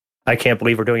I can't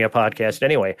believe we're doing a podcast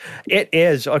anyway. It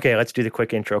is, okay, let's do the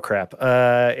quick intro crap.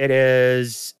 It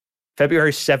is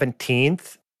February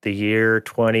 17th, the year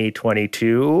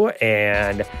 2022,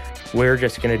 and we're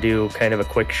just going to do kind of a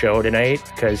quick show tonight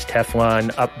because Teflon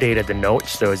updated the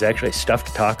notes. There was actually stuff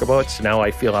to talk about, so now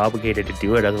I feel obligated to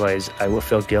do it. Otherwise, I will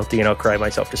feel guilty and I'll cry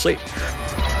myself to sleep.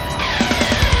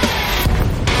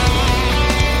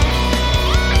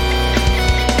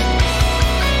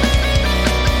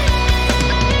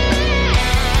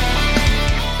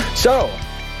 So,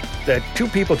 the two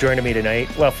people joining me tonight,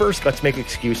 well, first, let's make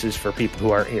excuses for people who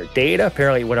aren't here. Data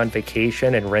apparently went on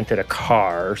vacation and rented a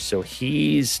car, so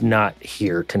he's not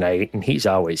here tonight, and he's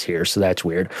always here, so that's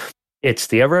weird. It's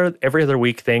the every other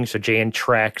week thing, so Jan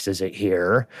Trax isn't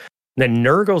here. Then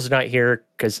Nurgle's not here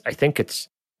because I think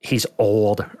he's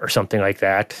old or something like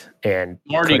that. And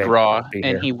Mardi Gras,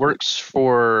 and he works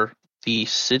for the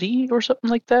city or something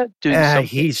like that? Doing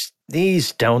something.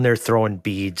 He's down there throwing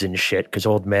beads and shit because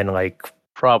old men like...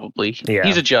 Probably. Yeah.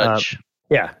 He's a judge.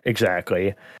 Yeah,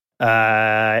 exactly.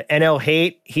 NL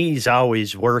Hate, he's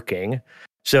always working.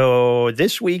 So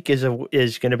this week is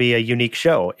going to be a unique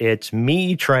show. It's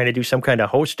me trying to do some kind of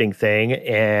hosting thing,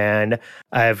 and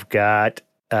I've got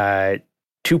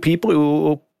two people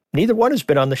who neither one has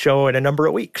been on the show in a number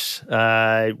of weeks.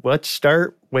 Let's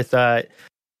start with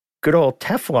good old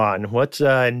Teflon. What's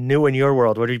new in your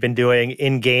world? What have you been doing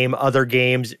in game, other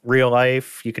games, real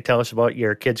life? You could tell us about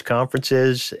your kids'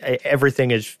 conferences. Everything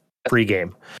is free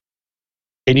game.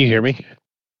 Can you hear me?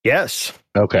 Yes.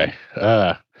 Okay.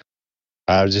 I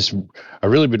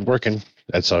really been working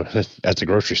at the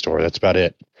grocery store. That's about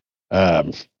it.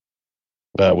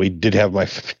 We did have my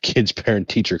kids'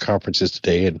 parent-teacher conferences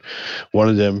today, and one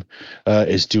of them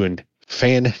is doing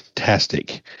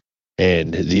fantastic.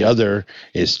 And the other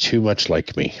is too much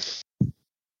like me.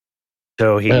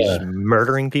 So he's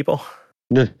murdering people?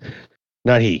 No,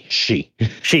 not he. She.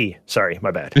 She. Sorry, my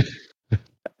bad.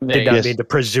 Did not mean to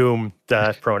presume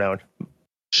the pronoun.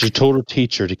 She told her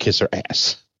teacher to kiss her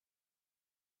ass.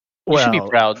 You should be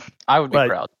proud. I would be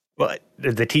proud. But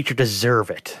the teacher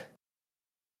deserve it.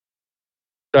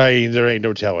 There ain't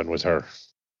no telling with her.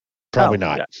 Probably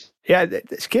not. Yeah,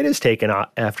 this kid is taking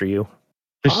after you.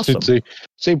 Awesome.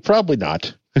 Say probably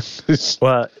not.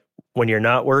 Well, when you're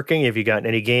not working, have you gotten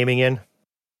any gaming in?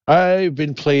 I've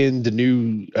been playing the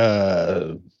new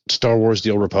Star Wars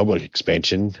The Old Republic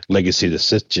expansion. Legacy of the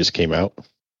Sith just came out.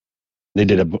 They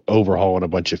did an overhaul and a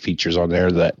bunch of features on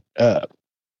there that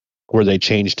where they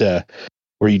changed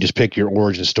where you just pick your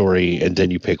origin story and then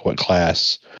you pick what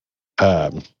class.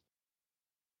 So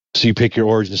you pick your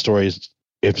origin stories,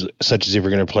 such as if you're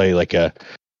going to play like a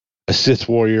Sith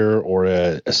warrior or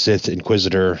a Sith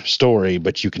Inquisitor story,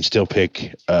 but you can still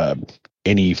pick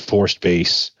any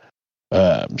Force-based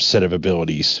set of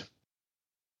abilities.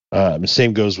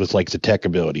 Same goes with like the tech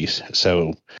abilities.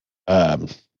 So,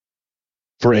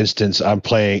 for instance, I'm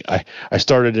playing. I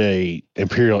started a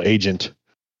Imperial agent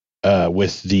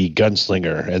with the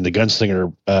gunslinger, and the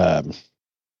gunslinger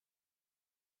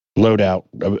loadout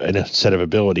and a set of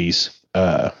abilities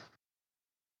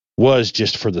was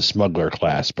just for the smuggler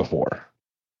class before,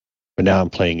 but now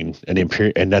I'm playing an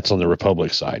Imperial, and that's on the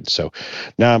Republic side. So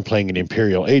now I'm playing an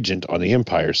Imperial agent on the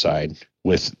Empire side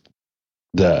with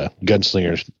the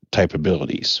gunslinger type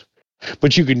abilities.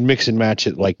 But you can mix and match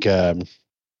it like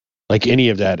any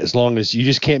of that, as long as you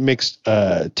just can't mix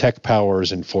tech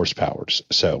powers and force powers.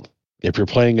 So if you're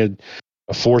playing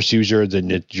a force user,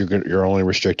 then you're only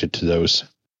restricted to those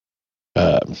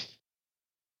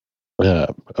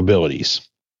abilities.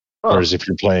 Whereas if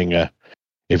you're playing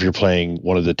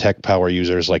one of the tech power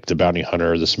users like the bounty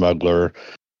hunter, the smuggler,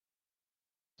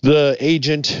 the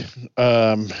agent,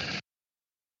 or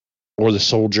the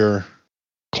soldier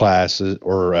classes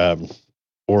or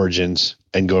origins,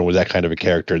 and going with that kind of a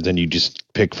character, then you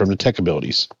just pick from the tech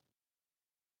abilities.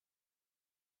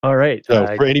 All right. So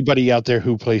for anybody out there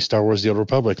who plays Star Wars: The Old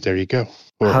Republic, there you go.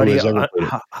 How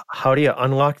do you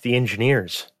unlock the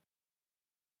engineers?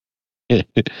 And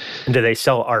do they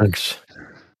sell arcs?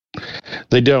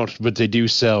 They don't, but they do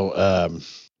sell.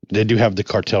 They do have the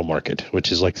cartel market,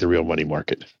 which is like the real money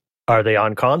market. Are they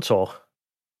on console?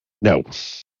 No.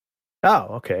 Oh,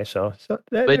 okay. So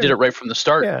they did it right from the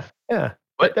start. Yeah.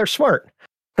 But they're smart.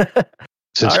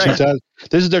 Since 2000,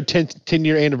 this is their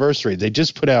 10-year anniversary. They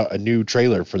just put out a new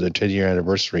trailer for the 10-year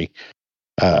anniversary,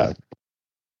 and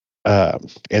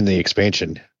the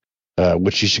expansion,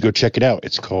 which you should go check it out.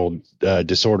 It's called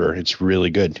Disorder. It's really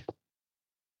good.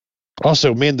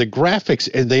 Also, man, the graphics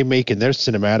and they make in their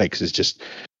cinematics is just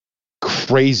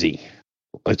crazy.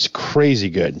 It's crazy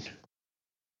good.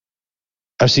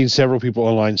 I've seen several people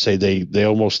online say they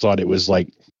almost thought it was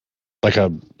like like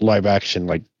a live action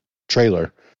like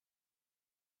trailer.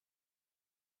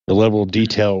 The level of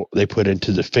detail they put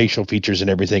into the facial features and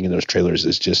everything in those trailers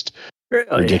is just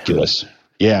ridiculous.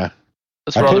 Yeah.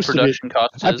 That's where all the production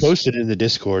costs I posted it in the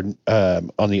Discord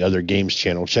on the Other Games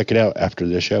channel. Check it out after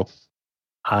the show.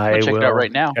 I will check it out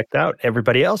right now. Check it out.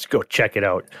 Everybody else, go check it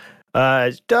out.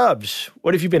 Dubs,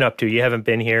 what have you been up to? You haven't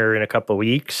been here in a couple of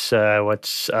weeks.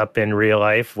 What's up in real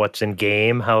life? What's in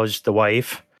game? How's the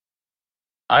wife?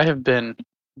 I have been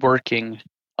working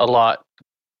a lot,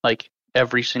 like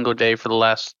every single day for the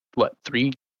last,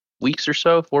 3 weeks or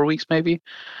so? 4 weeks maybe?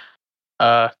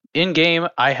 In game,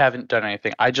 I haven't done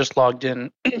anything. I just logged in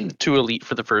to Elite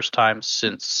for the first time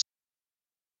since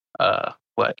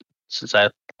since I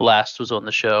last was on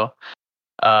the show.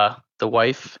 The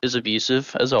wife is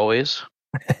abusive as always.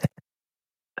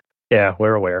 Yeah,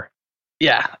 we're aware.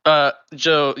 Yeah,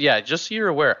 Joe. Yeah, just so you're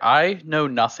aware, I know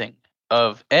nothing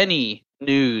of any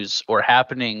news or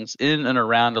happenings in and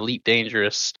around Elite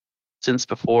Dangerous since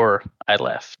before I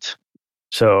left.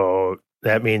 So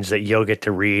that means that you'll get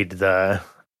to read the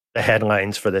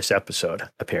headlines for this episode,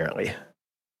 apparently.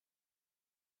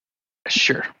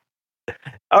 Sure.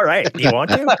 All right. Do you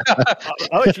want to?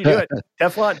 I'll let you do it.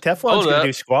 Teflon's going to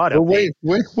do squad up. Wait.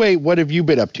 What have you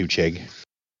been up to, Chig?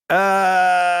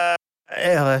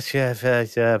 Let's can't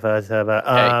get out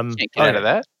of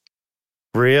that.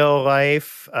 Real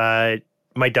life.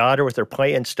 My daughter, with her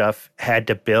play and stuff, had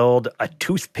to build a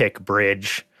toothpick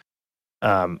bridge.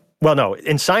 Well, no,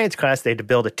 in science class, they had to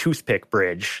build a toothpick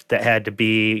bridge that had to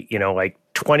be, like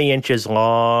 20 inches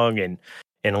long and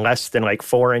less than like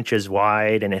 4 inches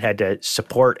wide. And it had to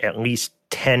support at least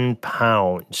 10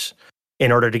 pounds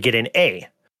in order to get an A.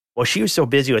 Well, she was so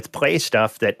busy with play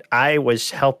stuff that I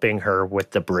was helping her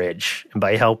with the bridge. And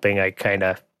by helping, I kind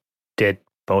of did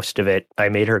most of it. I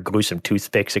made her glue some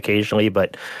toothpicks occasionally,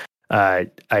 but I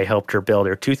helped her build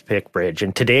her toothpick bridge.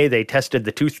 And today they tested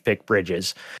the toothpick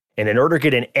bridges. And in order to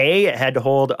get an A, it had to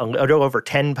hold a little over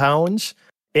 10 pounds.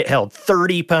 It held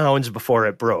 30 pounds before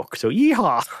it broke. So,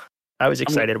 yeehaw. I was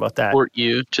excited about that. Report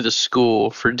you to the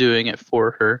school for doing it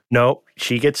for her. No,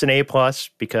 she gets an A+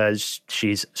 because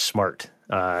she's smart.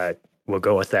 We'll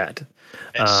go with that.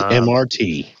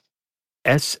 SMRT.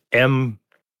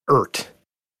 SMERT.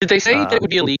 Did they say that it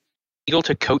would be illegal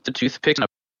to coat the toothpicks in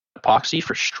epoxy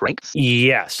for strength?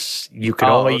 Yes. You can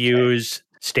only use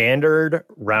standard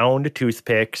round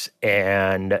toothpicks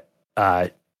and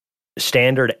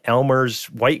standard Elmer's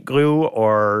white glue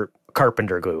or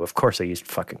carpenter glue. Of course, I used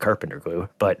fucking carpenter glue,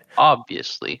 but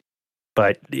obviously.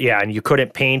 But yeah, and you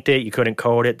couldn't paint it, you couldn't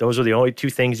coat it. Those are the only two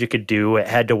things you could do. It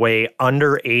had to weigh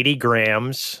under 80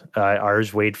 grams.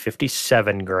 Ours weighed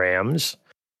 57 grams,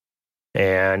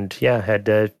 and yeah, had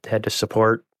to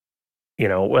support.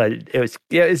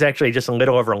 It was actually just a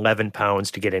little over 11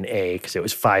 pounds to get an A because it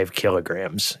was 5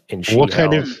 kilograms. And what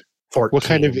kind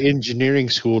of engineering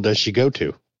school does she go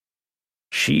to?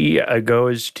 She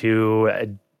goes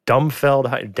to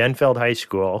Denfeld High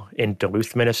School in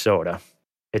Duluth, Minnesota.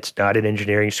 It's not an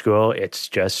engineering school. It's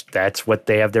just that's what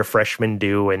they have their freshmen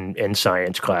do in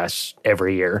science class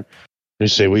every year. They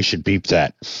say we should beep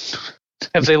that.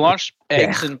 Have they launched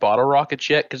eggs in bottle rockets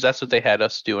yet? Because that's what they had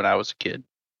us do when I was a kid.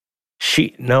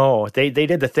 They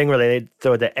did the thing where they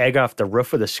throw the egg off the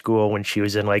roof of the school when she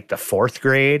was in like the 4th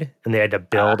grade, and they had to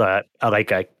build a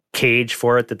cage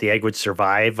for it that the egg would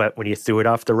survive when you threw it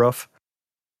off the roof,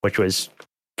 which was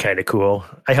kind of cool.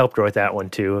 I helped her with that one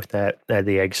too. That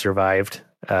the egg survived.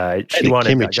 She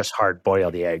wanted to just hard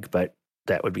boil the egg, but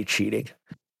that would be cheating.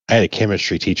 I had a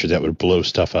chemistry teacher that would blow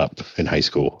stuff up in high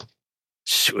school.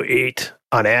 Sweet.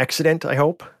 On accident, I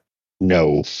hope?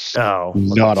 No. Oh.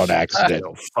 Not on accident.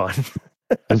 No fun.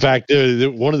 In fact,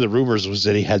 one of the rumors was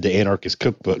that he had the Anarchist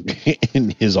cookbook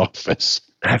in his office.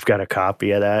 I've got a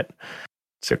copy of that.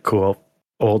 It's a cool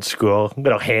old school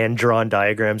little hand-drawn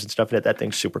diagrams and stuff in it. That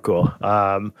thing's super cool.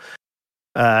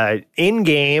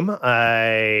 In-game,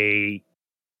 I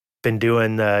been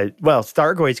doing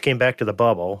Thargoids came back to the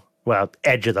bubble. Well,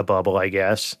 edge of the bubble, I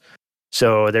guess.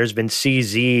 So there's been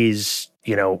CZs,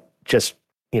 just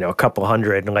a couple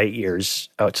hundred light years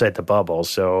outside the bubble.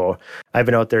 So I've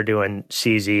been out there doing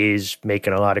CZs,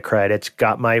 making a lot of credits.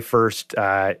 Got my first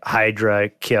Hydra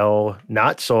kill,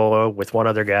 not solo, with one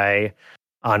other guy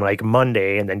on like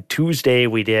Monday. And then Tuesday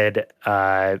we did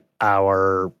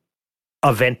our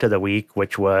event of the week,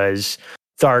 which was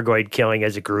Thargoid killing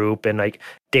as a group. And like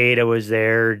Data was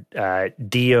there,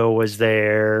 Dio was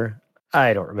there.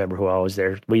 I don't remember who all was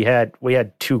there. We had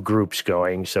 2 groups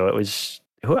going. So it was...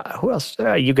 Who else?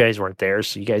 You guys weren't there,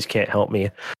 so you guys can't help me.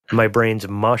 My brain's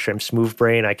mush. I'm smooth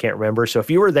brain. I can't remember. So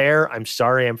if you were there, I'm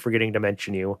sorry I'm forgetting to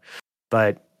mention you.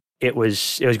 But it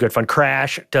was good fun.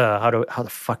 Crash, how the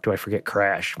fuck do I forget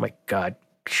Crash? My God,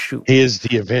 shoot. He is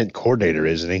the event coordinator,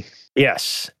 isn't he?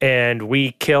 Yes, and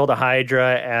we killed a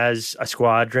Hydra as a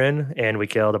squadron, and we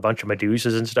killed a bunch of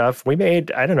Medusas and stuff. We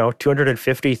made, I don't know,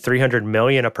 250, 300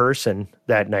 million a person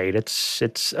that night. It's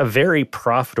a very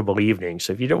profitable evening.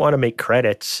 So if you don't want to make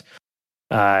credits,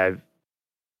 join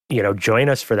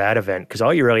us for that event, because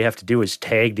all you really have to do is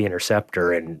tag the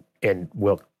Interceptor, and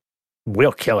we'll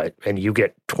kill it. And you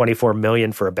get 24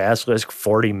 million for a Basilisk,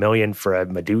 40 million for a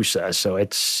Medusa. So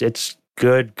it's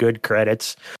good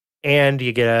credits. And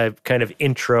you get a kind of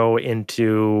intro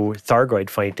into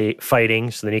Thargoid fighting,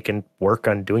 so then you can work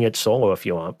on doing it solo if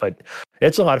you want. But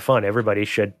it's a lot of fun. Everybody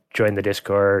should join the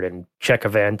Discord and check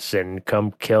events and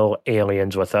come kill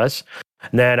aliens with us.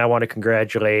 And then I want to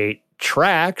congratulate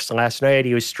Trax. Last night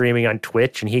he was streaming on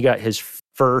Twitch, and he got his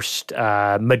first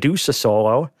Medusa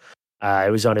solo.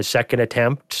 It was on his second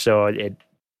attempt, so he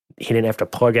didn't have to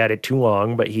plug at it too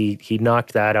long, but he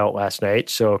knocked that out last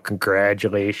night. So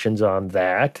congratulations on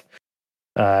that.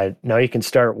 Now you can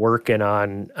start working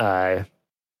on a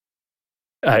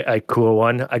cool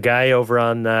one. A guy over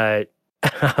on the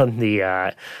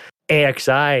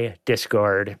AXI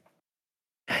Discord.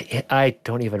 I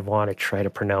don't even want to try to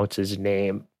pronounce his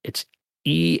name. It's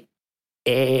EAUN,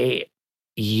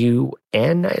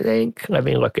 I think. Let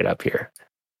me look it up here.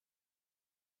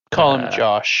 Call him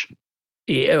Josh.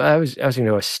 Yeah, I was going to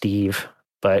go with Steve,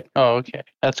 but oh, okay,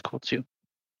 that's cool too.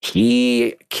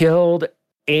 He killed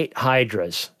 8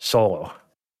 Hydras solo.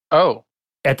 Oh,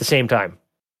 at the same time.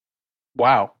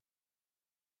 Wow.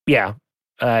 Yeah.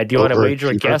 Do you want to wager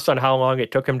a guess on how long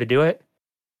it took him to do it?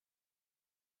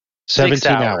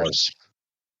 17 hours.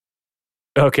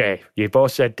 Okay, you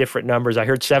both said different numbers. I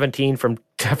heard 17 from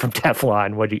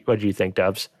Teflon. What do you think,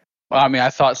 Dubs? Well, I mean, I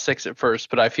thought 6 at first,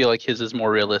 but I feel like his is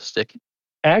more realistic.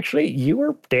 Actually, you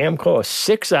were damn close.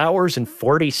 6 hours and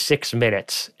 46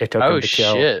 minutes it took him to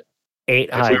kill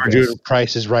 8 Hydras. If we were doing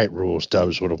Price is Right rules,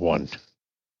 Dubs would have won.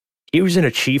 He was in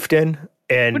a chieftain,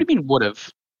 and what do you mean would have?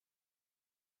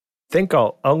 I think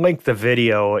I'll link the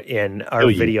video in our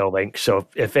video link. So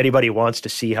if anybody wants to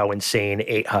see how insane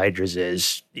 8 Hydras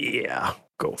is, yeah,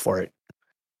 go for it.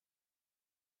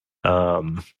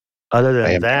 Other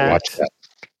than that,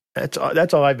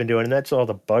 that's all I've been doing, and that's all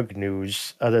the bug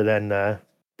news. Other than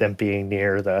them being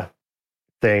near the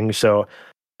thing. So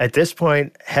at this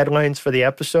point, headlines for the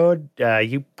episode.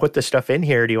 You put the stuff in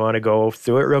here. Do you want to go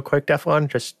through it real quick, Teflon?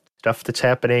 Just stuff that's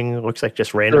happening. Looks like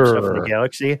just random stuff in the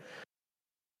galaxy.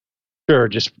 Sure,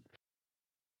 just.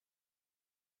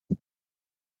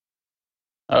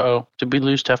 Uh-oh. Did we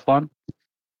lose Teflon?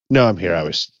 No, I'm here. I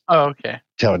was okay.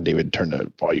 Telling David to turn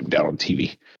the volume down on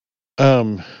TV.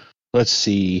 Let's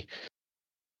see.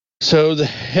 So the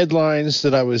headlines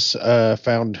that I was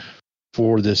found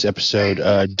for this episode,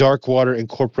 Darkwater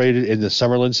Incorporated in the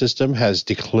Summerlin system has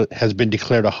been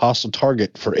declared a hostile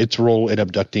target for its role in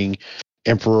abducting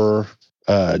Emperor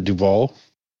Duval.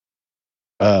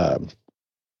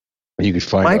 You could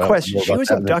find my question. She was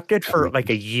abducted for like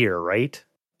a year, right?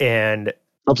 And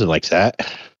something like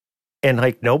that. And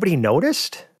like nobody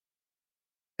noticed.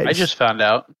 I just found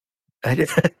out. I did.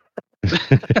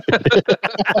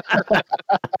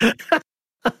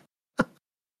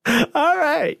 All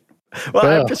right.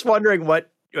 Well, I'm just wondering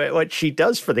what she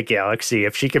does for the galaxy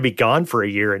if she can be gone for a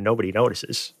year and nobody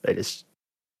notices.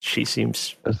 She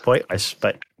seems pointless.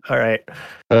 But all right.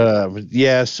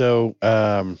 Yeah. So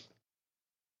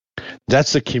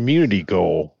that's the community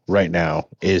goal right now,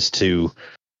 is to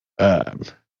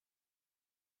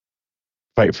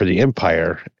fight for the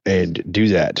Empire and do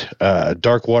that.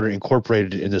 Darkwater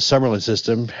Incorporated in the Summerlin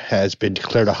system has been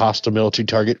declared a hostile military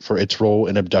target for its role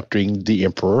in abducting the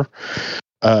Emperor.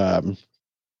 Let's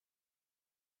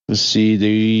see.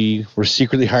 They were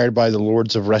secretly hired by the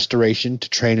Lords of Restoration to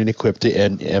train and equip the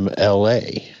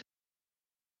NMLA.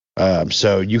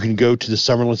 So you can go to the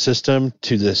Summerlin system.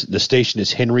 To the station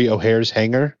is Henry O'Hare's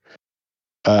hangar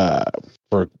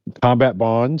for combat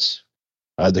bonds.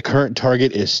 The current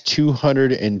target is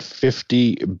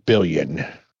 250 billion,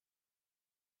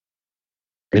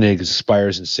 and it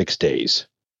expires in 6 days.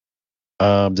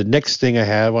 The next thing I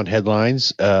have on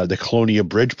headlines, the Colonia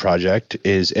Bridge project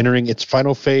is entering its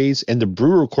final phase, and the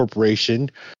Brewer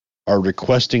Corporation are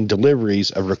requesting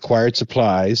deliveries of required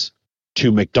supplies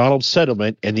to McDonald's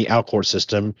Settlement in the Alcor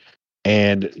system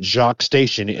and Jacques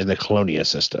Station in the Colonia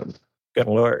system. Good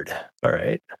Lord. All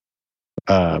right.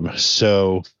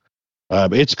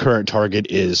 Its current target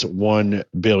is 1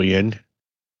 billion,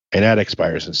 and that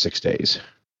expires in 6 days.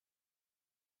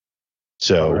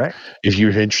 So if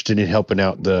you're interested in helping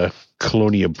out the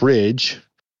Colonia Bridge,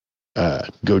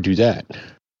 go do that.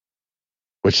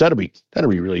 which that'll be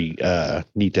really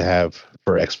neat to have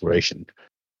for exploration.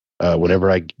 Whenever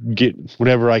I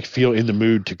feel in the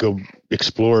mood to go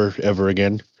explore ever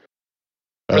again.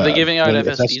 Are they giving out if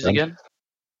that's FSDs done. again?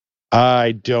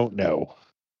 I don't know.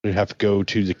 We have to go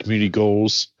to the community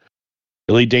goals,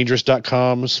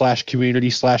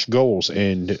 elitedangerous.com/community/goals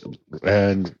and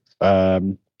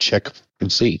check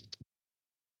and see.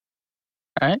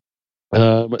 All right.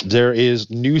 There is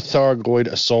new Thargoid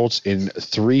assaults in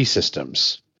 3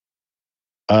 systems.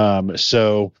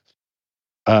 The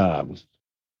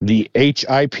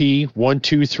HIP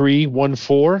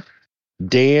 12314,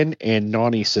 Dan and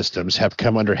Nani systems have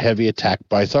come under heavy attack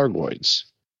by Thargoids.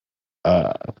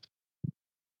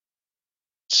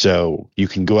 So you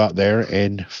can go out there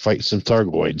and fight some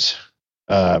Thargoids.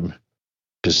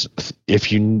 Because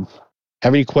if you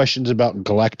have any questions about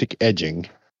galactic edging,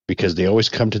 because they always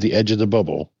come to the edge of the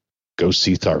bubble, go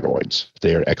see Thargoids.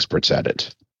 They are experts at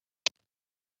it.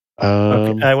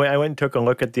 Okay. I went and took a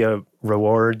look at the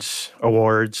awards,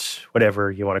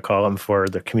 whatever you want to call them, for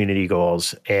the community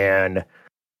goals. And,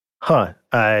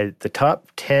 the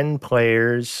top 10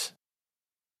 players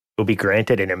will be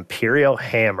granted an Imperial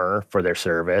hammer for their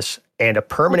service, and a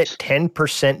permanent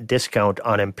 10% discount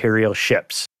on Imperial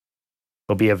ships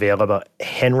will be available at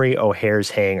Henry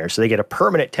O'Hare's hangar. So they get a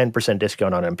permanent 10%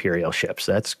 discount on Imperial ships.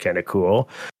 That's kind of cool.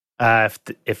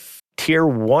 If tier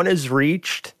 1 is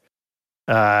reached,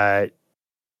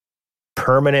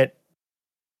 permanent,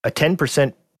 a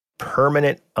 10%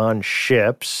 permanent on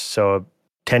ships, so a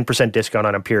 10% discount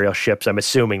on Imperial ships. I'm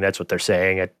assuming that's what they're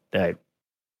saying.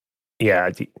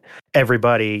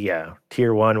 Everybody,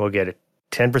 tier 1 will get a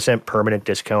 10% permanent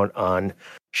discount on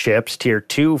ships. Tier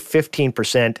 2,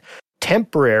 15%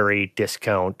 temporary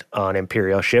discount on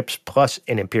Imperial ships plus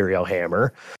an Imperial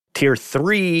hammer. Tier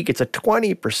 3 gets a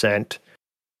 20%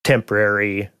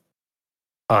 temporary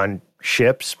on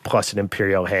ships plus an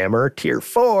Imperial hammer. Tier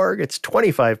 4 gets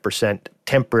 25%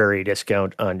 temporary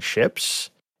discount on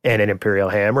ships and an Imperial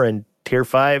hammer. And Tier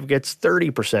 5 gets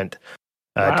 30%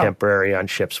 temporary on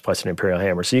ships plus an Imperial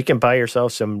hammer. So you can buy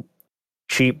yourself some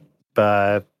cheap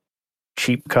cutters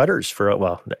for,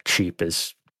 well, cheap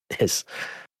is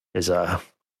a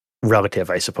relative,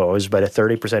 I suppose, but a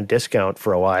 30% discount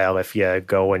for a while if you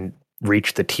go and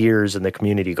reach the tiers in the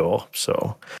community goal.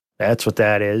 So that's what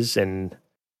that is. And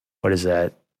what is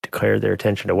that? Declare their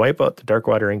intention to wipe out the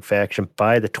Darkwater Inc. faction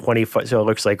by the 25th. So it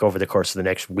looks like over the course of the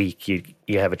next week, you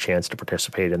have a chance to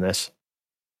participate in this.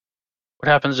 What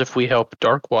happens if we help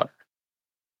Darkwater?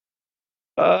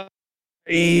 I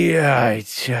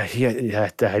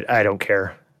don't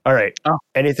care. All right. Oh.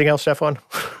 Anything else, Stefan?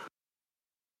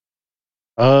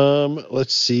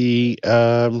 Let's see.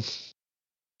 I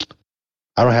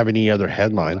don't have any other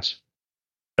headlines.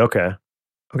 Okay.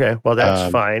 Well,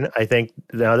 that's fine. I think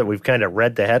now that we've kind of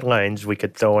read the headlines, we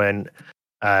could throw in,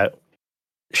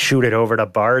 shoot it over to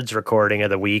Bard's recording of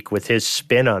the week with his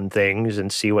spin on things and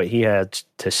see what he had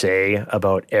to say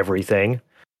about everything.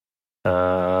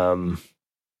 So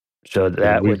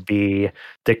that would be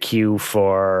the cue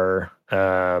for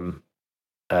Trax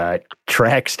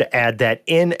to add that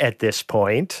in at this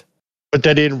point. Put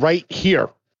that in right here.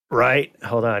 Right.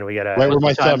 Hold on. We got to... Right where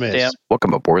my thumb is.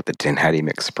 Welcome aboard the Tin Hattie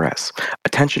Express.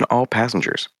 Attention all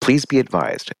passengers. Please be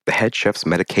advised, the head chef's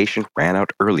medication ran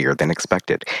out earlier than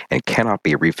expected and cannot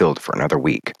be refilled for another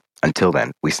week. Until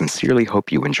then, we sincerely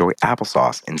hope you enjoy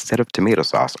applesauce instead of tomato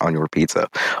sauce on your pizza,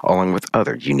 along with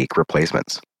other unique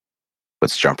replacements.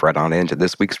 Let's jump right on into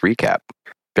this week's recap.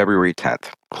 February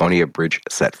 10th, Colonia Bridge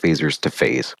set phasers to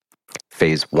phase.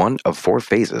 Phase 1 of 4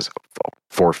 phases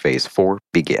for Phase 4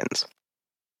 begins.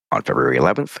 On February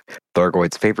 11th,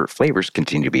 Thargoid's favorite flavors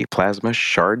continue to be plasma,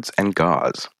 shards, and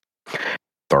gauze.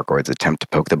 Thargoids attempt to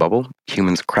poke the bubble.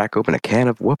 Humans crack open a can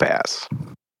of whoop-ass.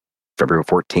 February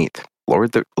 14th,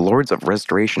 Lords of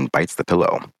Restoration bites the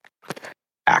pillow.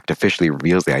 Act officially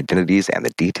reveals the identities and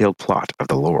the detailed plot of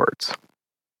the Lords.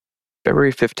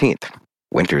 February 15th,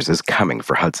 Winters is coming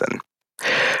for Hudson.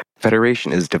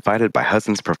 Federation is divided by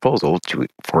Hudson's proposal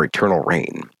for eternal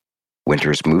reign.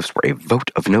 Winters moves for a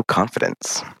vote of no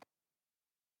confidence.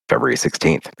 February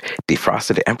 16th,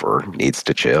 Defrosted Emperor needs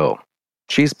to chill.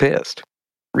 She's pissed.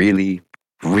 Really,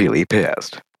 really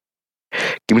pissed.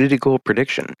 Community goal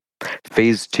prediction.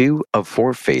 Phase 2 of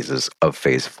 4 phases of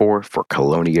Phase 4 for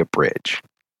Colonia Bridge.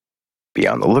 Be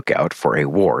on the lookout for a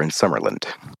war in Summerland.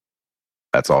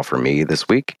 That's all for me this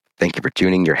week. Thank you for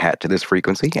tuning your hat to this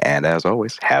frequency, and as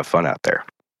always, have fun out there.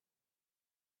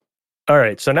 All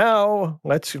right, so now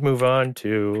let's move on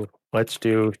to, let's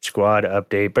do squad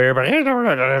update.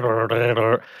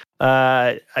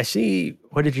 I see,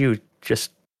 what did you just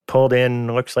pulled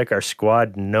in? Looks like our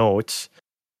squad notes.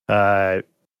 Do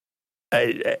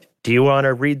you want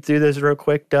to read through this real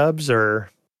quick, Dubs, or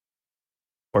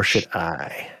should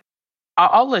I?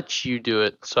 I'll let you do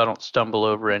it so I don't stumble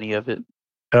over any of it.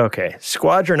 Okay.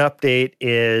 Squadron update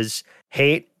is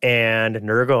Hate and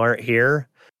Nurgle aren't here.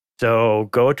 So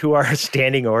go to our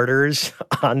standing orders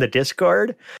on the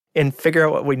Discord and figure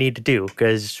out what we need to do,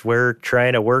 because we're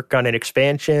trying to work on an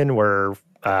expansion. We're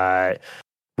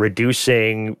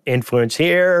reducing influence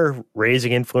here,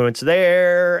 raising influence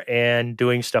there, and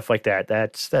doing stuff like that.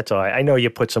 That's all. I know you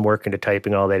put some work into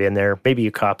typing all that in there. Maybe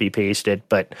you copy paste it,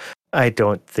 but I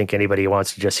don't think anybody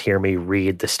wants to just hear me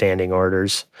read the standing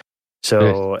orders.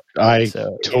 So I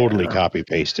totally copy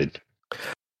pasted.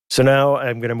 So now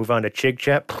I'm going to move on to Chig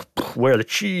Chat, where the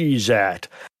cheese at.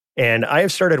 And I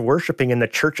have started worshiping in the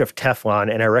Church of Teflon,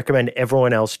 and I recommend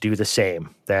everyone else do the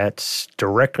same. That's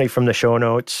directly from the show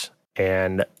notes.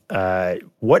 And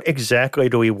what exactly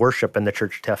do we worship in the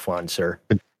Church of Teflon, sir?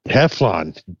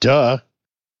 Teflon, duh.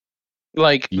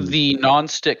 Like the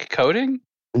non-stick coating?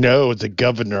 No, the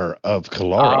governor of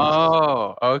Kalarum.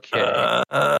 Oh, okay.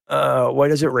 What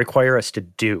does it require us to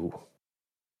do?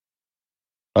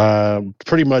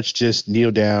 Pretty much just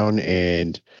kneel down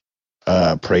and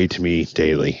pray to me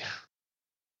daily.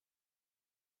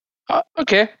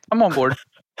 Okay, I'm on board.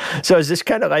 So is this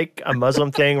kind of like a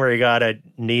Muslim thing where you got to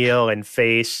kneel and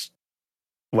face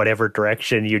whatever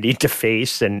direction you need to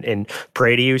face and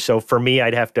pray to you? So for me,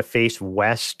 I'd have to face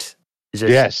west. Is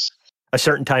this a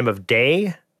certain time of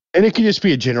day? And it can just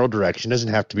be a general direction. It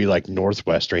doesn't have to be like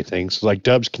northwest or anything. So like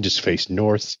Dubs can just face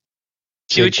north.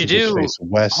 See what you do. Face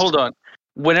west. Hold on.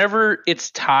 Whenever it's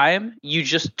time, you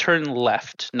just turn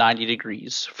left 90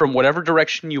 degrees from whatever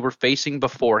direction you were facing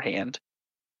beforehand.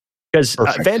 Because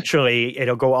eventually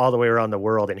it'll go all the way around the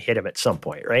world and hit him at some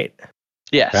point, right?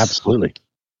 Yes. Absolutely.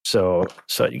 So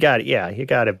you got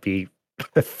to be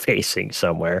facing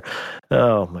somewhere.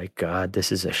 Oh my God,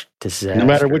 this is a disaster. No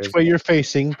matter which way you're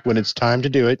facing, when it's time to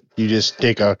do it, you just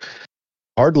take a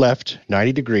hard left,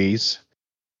 90 degrees,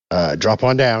 drop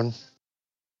on down,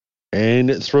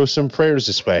 and throw some prayers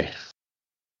this way.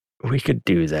 We could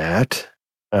do that.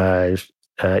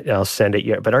 I'll send it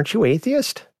you. But aren't you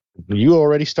atheist? You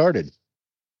already started.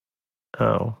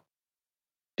 Oh.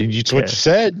 Did you? What you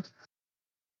said?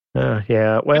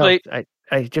 Yeah. Well,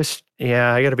 I just,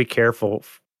 I got to be careful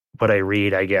what I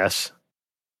read, I guess.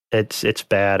 It's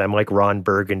bad. I'm like Ron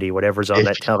Burgundy. Whatever's on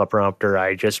that teleprompter,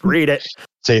 I just read it.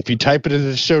 Say, if you type it into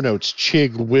the show notes,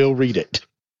 Chig will read it.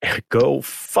 Go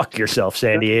fuck yourself,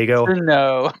 San Diego.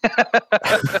 No.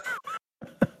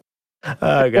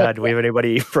 Oh, God. Do we have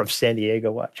anybody from San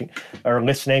Diego watching or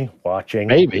listening? Watching.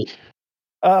 Maybe.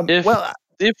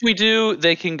 If we do,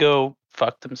 they can go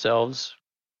fuck themselves.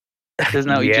 Isn't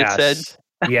that what you just said?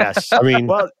 Yes. I mean,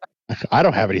 I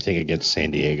don't have anything against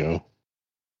San Diego.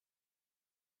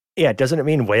 Yeah, doesn't it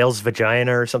mean whale's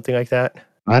vagina or something like that?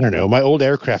 I don't know. My old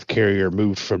aircraft carrier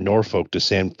moved from Norfolk to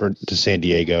San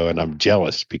Diego, and I'm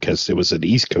jealous because it was an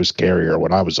East Coast carrier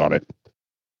when I was on it.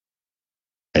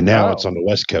 And now it's on the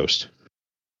West Coast.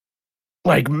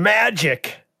 Like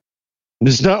magic.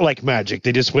 It's not like magic.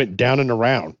 They just went down and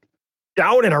around.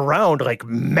 Down and around like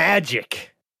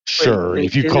magic. Sure,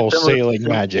 if you call sailing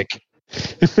magic.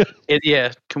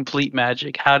 Complete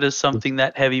magic. How does something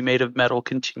that heavy made of metal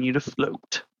continue to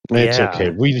float? It's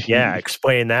okay.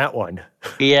 Explain that one.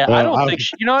 Yeah, I don't think...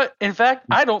 You know what? In fact,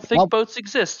 I don't think boats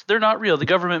exist. They're not real. The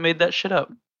government made that shit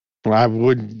up. Well, I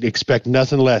would expect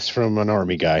nothing less from an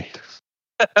Army guy.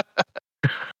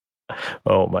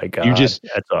 Oh my God. That's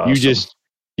awesome.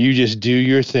 You just do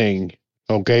your thing.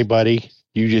 Okay, buddy?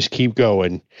 You just keep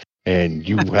going and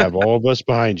you have all of us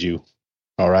behind you.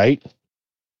 All right?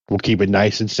 We'll keep it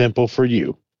nice and simple for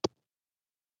you.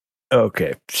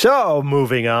 Okay. So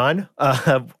moving on,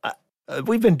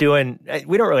 we've been doing,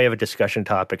 we don't really have a discussion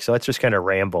topic, so let's just kind of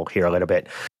ramble here a little bit.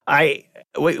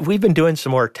 We've been doing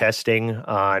some more testing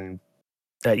on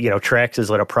Trax's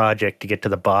little project to get to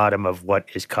the bottom of what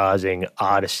is causing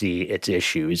Odyssey its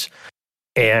issues.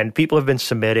 And people have been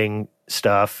submitting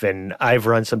stuff, and I've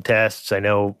run some tests. I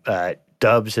know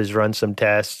Dubs has run some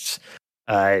tests.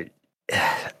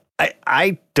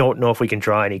 I don't know if we can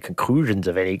draw any conclusions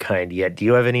of any kind yet. Do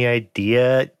you have any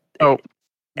idea? Oh,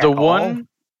 the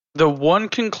one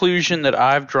conclusion that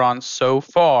I've drawn so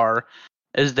far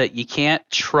is that you can't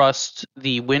trust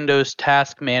the Windows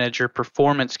Task Manager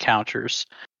performance counters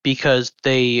because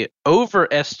they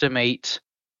overestimate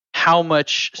how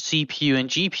much CPU and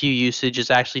GPU usage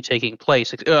is actually taking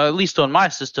place, at least on my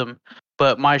system,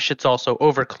 but my shit's also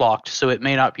overclocked, so it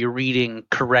may not be reading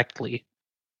correctly.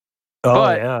 Oh,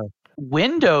 but yeah.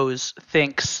 Windows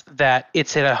thinks that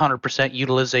it's at 100%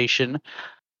 utilization,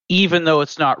 even though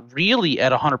it's not really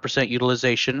at 100%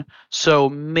 utilization. So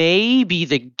maybe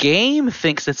the game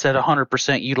thinks it's at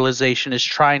 100% utilization, is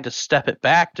trying to step it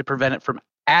back to prevent it from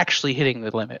actually hitting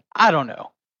the limit. I don't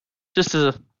know. Just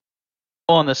as a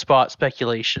on the spot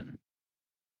speculation.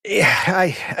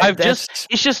 Yeah, it's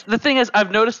just the thing is,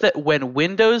 I've noticed that when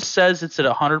Windows says it's at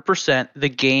 100%, the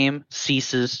game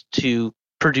ceases to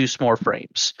produce more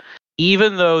frames,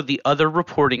 even though the other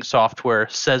reporting software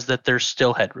says that there's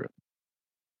still headroom.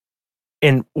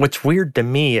 And what's weird to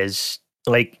me is,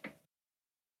 like,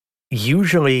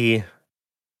 usually,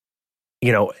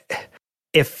 you know,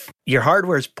 if your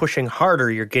hardware is pushing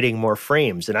harder, you're getting more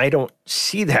frames. And I don't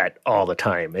see that all the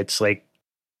time. It's like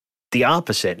the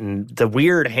opposite. And the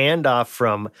weird handoff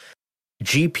from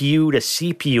GPU to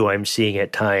CPU I'm seeing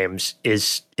at times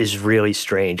is really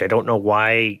strange. I don't know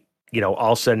why, all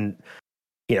of a sudden,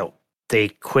 they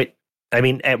quit. I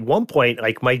mean, at one point,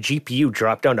 like, my GPU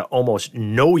dropped down to almost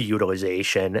no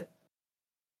utilization.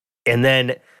 And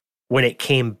then when it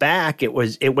came back, it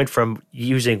went from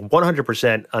using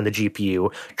 100% on the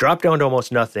GPU, dropped down to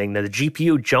almost nothing. Then the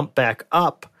GPU jumped back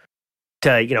up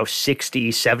to,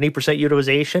 60, 70%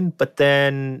 utilization. But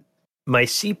then my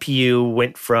CPU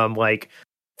went from like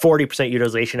 40%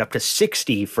 utilization up to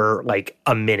 60 for like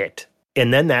a minute.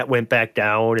 And then that went back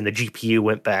down and the GPU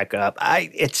went back up.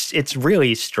 It's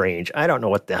really strange. I don't know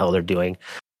what the hell they're doing.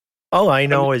 All I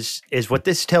know is what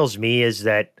this tells me is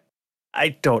that I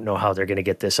don't know how they're going to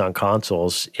get this on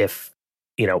consoles if,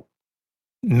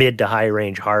 mid to high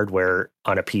range hardware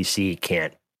on a PC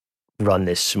can't run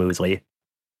this smoothly.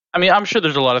 I mean, I'm sure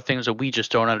there's a lot of things that we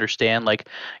just don't understand. Like,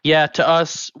 yeah, to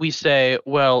us, we say,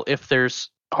 well, if there's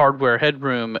hardware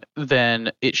headroom, then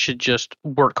it should just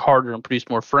work harder and produce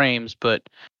more frames. But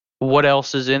what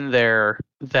else is in there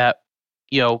that,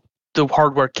 the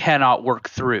hardware cannot work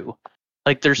through?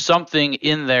 Like, there's something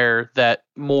in there that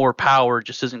more power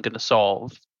just isn't going to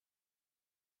solve.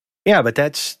 Yeah, but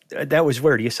that was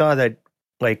weird. You saw that,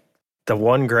 like, the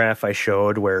one graph I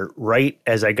showed where right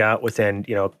as I got within,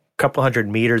 a couple hundred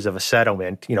meters of a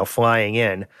settlement, flying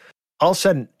in, all of a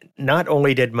sudden, not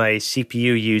only did my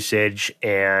CPU usage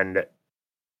and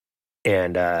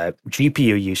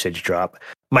GPU usage drop,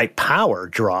 my power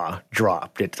draw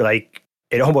dropped. It's like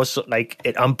it almost like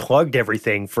it unplugged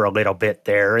everything for a little bit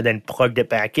there and then plugged it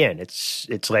back in.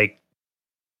 It's like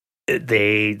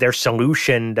their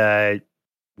solution to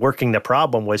working the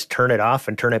problem was turn it off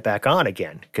and turn it back on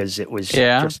again because it was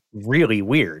just really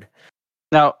weird.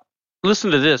 Now,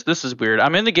 listen to this. This is weird.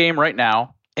 I'm in the game right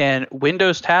now, and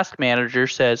Windows Task Manager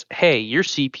says, hey, your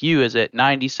CPU is at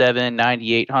 97,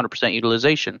 98, 100%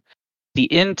 utilization. The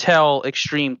Intel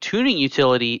Extreme Tuning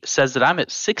Utility says that I'm at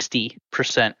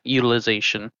 60%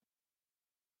 utilization.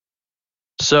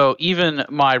 So even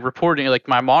my reporting, like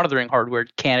my monitoring hardware,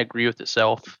 can't agree with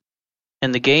itself.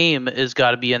 And the game has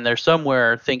got to be in there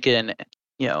somewhere thinking,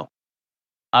 I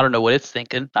don't know what it's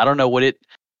thinking. I don't know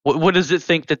what does it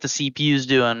think that the CPU is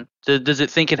doing? Does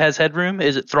it think it has headroom?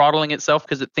 Is it throttling itself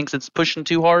because it thinks it's pushing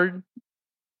too hard?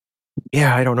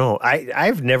 Yeah, I don't know.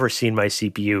 I've never seen my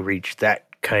CPU reach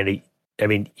that kind of. I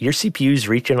mean, your CPU's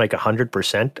reaching like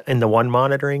 100% in the one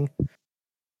monitoring.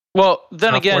 Well,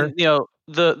 then software? Again,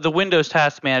 the Windows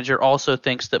Task Manager also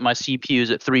thinks that my CPU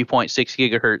is at 3.6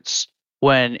 gigahertz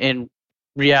when in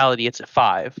reality it's at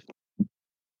 5.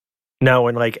 Now,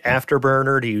 in like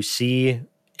Afterburner, do you see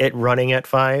it running at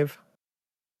 5?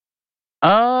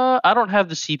 I don't have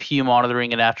the CPU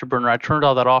monitoring in Afterburner. I turned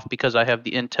all that off because I have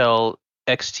the Intel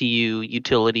XTU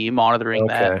utility monitoring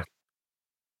that.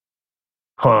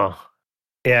 Huh.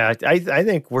 Yeah, I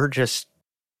think we're just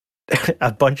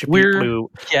a bunch of people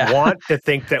who want to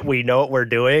think that we know what we're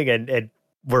doing, and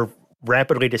we're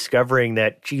rapidly discovering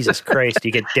that, Jesus Christ,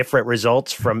 you get different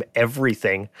results from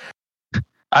everything.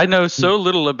 I know so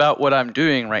little about what I'm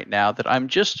doing right now that I'm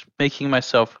just making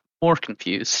myself more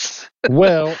confused.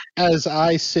 Well, as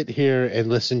I sit here and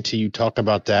listen to you talk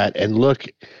about that and look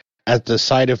at the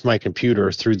side of my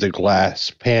computer through the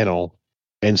glass panel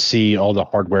and see all the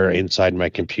hardware inside my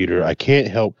computer, I can't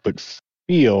help but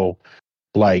feel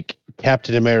like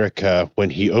Captain America when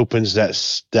he opens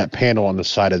that panel on the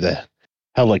side of the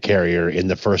helicarrier in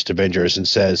the first Avengers and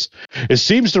says, "It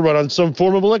seems to run on some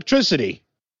form of electricity."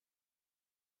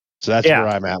 So that's where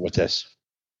I'm at with this.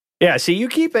 Yeah, see, you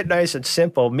keep it nice and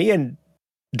simple. Me and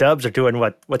Dubs are doing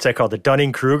what's that called? The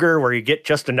Dunning-Kruger, where you get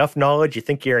just enough knowledge, you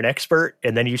think you're an expert,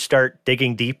 and then you start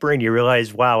digging deeper and you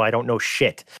realize, wow, I don't know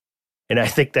shit. And I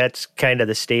think that's kind of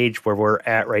the stage where we're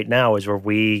at right now, is where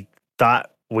we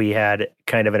thought we had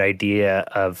kind of an idea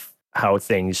of how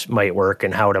things might work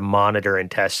and how to monitor and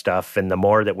test stuff. And the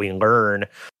more that we learn,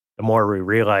 the more we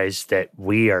realize that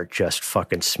we are just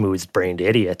fucking smooth-brained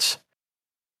idiots.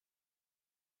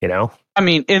 You know? I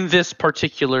mean, in this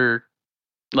particular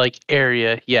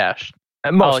area, yeah,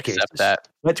 In most I'll accept cases. that.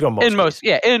 Let's go In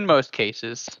most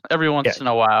cases, every once in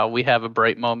a while, we have a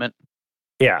bright moment.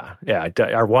 Yeah.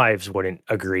 Our wives wouldn't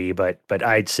agree, but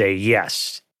I'd say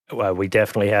yes. We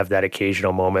definitely have that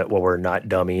occasional moment where we're not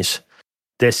dummies.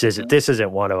 This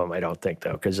isn't one of them, I don't think,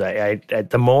 though, because I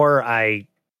the more I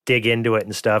dig into it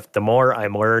and stuff, the more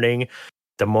I'm learning,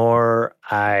 the more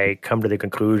I come to the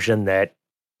conclusion that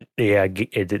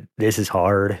this is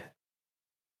hard.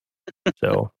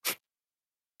 So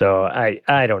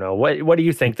I don't know. What do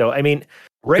you think, though? I mean,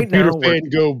 right Computer now fan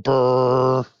go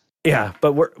brr. yeah,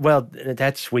 but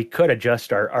we could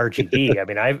adjust our RGB. I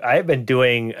mean, I've been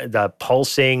doing the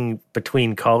pulsing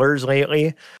between colors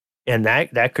lately, and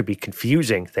that could be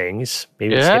confusing things.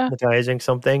 Maybe it's hypnotizing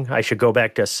something. I should go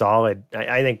back to solid.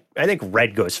 I think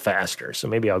red goes faster, so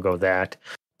maybe I'll go that.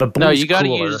 But blue's No, you got to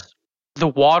cooler. use the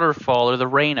waterfall or the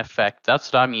rain effect.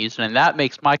 That's what I'm using, and that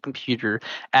makes my computer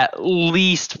at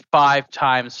least 5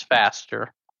 times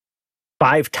faster.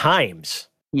 5 times.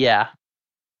 Yeah.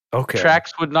 Okay.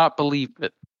 Trax would not believe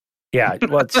it. Yeah.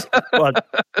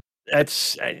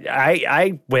 That's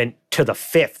I went to the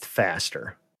 5th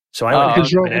faster. So I went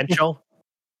exponential.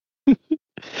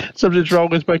 Something's wrong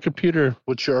with my computer.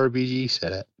 What's your RBG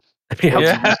set at?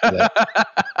 Yeah.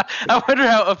 I wonder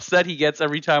how upset he gets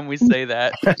every time we say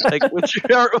that. Like, what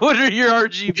are your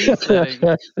RGB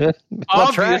settings?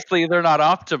 Obviously, they're not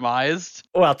optimized.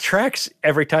 Well, Trax,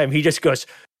 every time he just goes,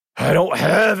 I don't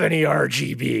have any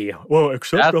RGB. Well,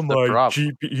 except on my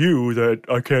GPU that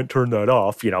I can't turn that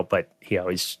off, but he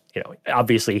always,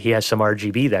 obviously he has some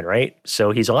RGB then, right?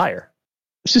 So he's a liar.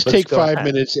 Let's just take 5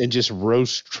 minutes and just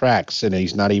roast Trax, and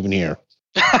he's not even here.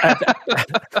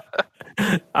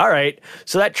 All right.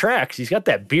 So that Trax, he's got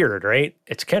that beard, right?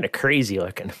 It's kind of crazy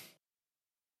looking.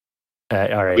 All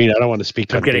right. I mean, I don't want to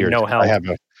speak on getting beard. No help.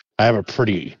 I have a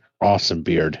pretty awesome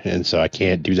beard, and so I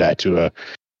can't do that to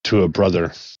a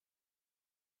brother.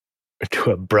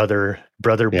 To a brother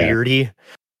beardy.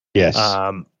 Yes.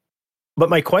 But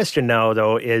my question now,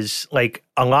 though, is like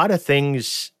a lot of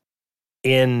things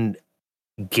in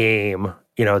game,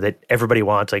 that everybody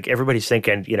wants. Like everybody's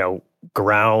thinking,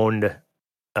 ground.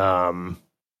 We're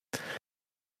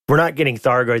not getting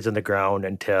Thargoids on the ground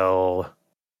until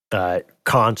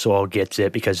console gets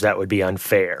it, because that would be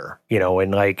unfair,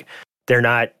 and like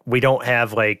we don't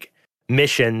have like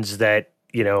missions that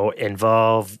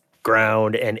involve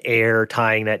ground and air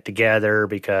tying that together,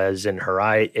 because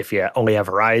if you only have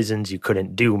Horizons, you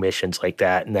couldn't do missions like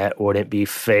that, and that wouldn't be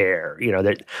fair.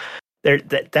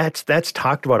 That's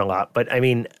talked about a lot, but I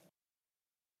mean,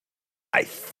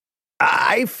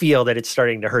 I feel that it's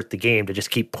starting to hurt the game to just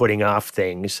keep putting off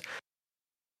things,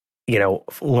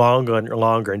 longer and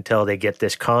longer until they get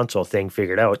this console thing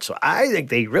figured out. So I think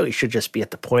they really should just be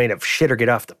at the point of shit or get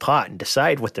off the pot and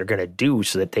decide what they're going to do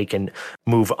so that they can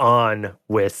move on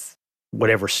with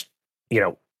whatever,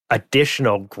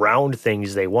 additional ground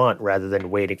things they want rather than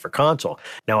waiting for console.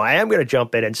 Now, I am going to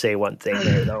jump in and say one thing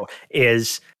there, though,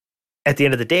 is at the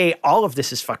end of the day, all of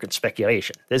this is fucking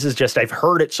speculation. This is just, I've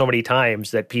heard it so many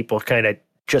times that people kind of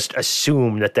just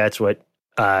assume that that's what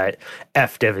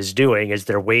FDev is doing, is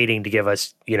they're waiting to give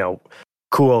us,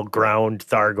 cool ground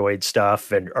Thargoid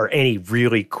stuff or any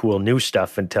really cool new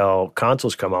stuff until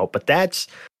consoles come out. But that's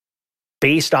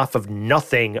based off of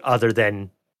nothing other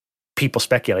than people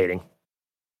speculating.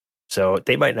 So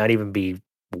they might not even be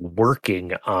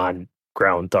working on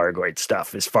ground Thargoid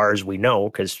stuff as far as we know,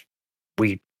 because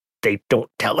they don't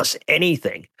tell us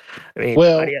anything. I mean,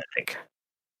 what do you think?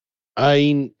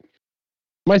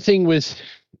 My thing with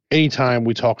anytime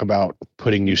we talk about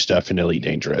putting new stuff in Elite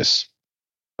Dangerous,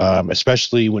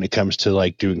 especially when it comes to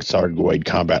like doing Thargoid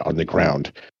combat on the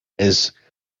ground, is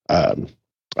I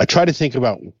try to think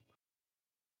about,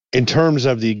 in terms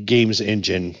of the game's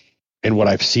engine and what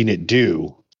I've seen it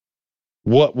do,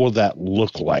 what will that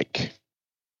look like?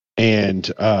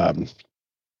 And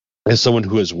as someone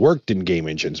who has worked in game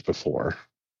engines before,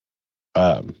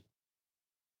 I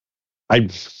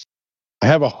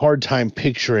have a hard time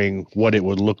picturing what it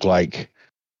would look like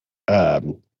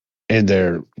in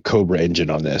their Cobra engine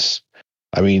on this.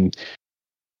 I mean,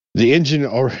 the engine,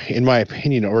 in my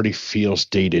opinion, already feels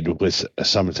dated with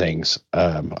some things,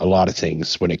 a lot of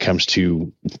things when it comes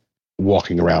to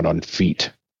walking around on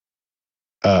feet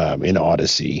in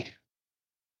Odyssey.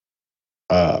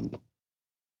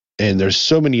 And there's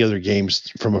so many other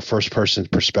games from a first-person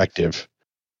perspective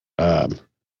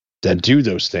that do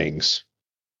those things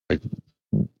like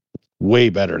way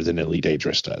better than Elite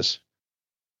Dangerous does.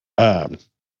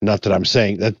 Not that I'm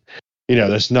saying that,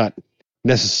 that's not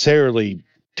necessarily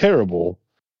terrible.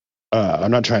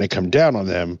 I'm not trying to come down on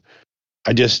them.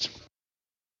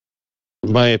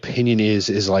 My opinion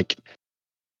is like,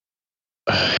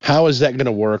 how is that going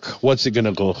to work? What's it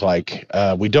going to look like?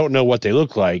 We don't know what they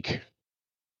look like.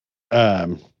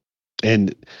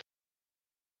 And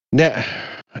now,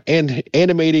 and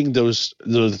animating the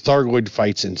Thargoid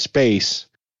fights in space,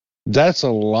 that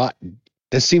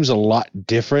seems a lot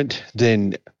different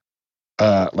than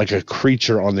like a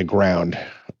creature on the ground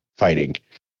fighting.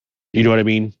 You know what I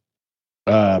mean?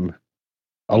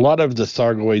 A lot of the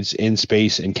Thargoids in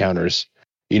space encounters,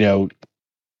 a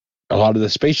lot of the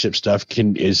spaceship stuff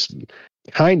is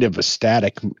kind of a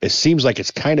static. It seems like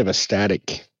it's kind of a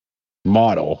static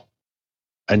model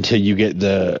until you get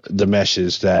the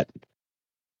meshes that,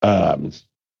 so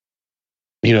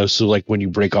like when you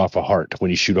break off a heart,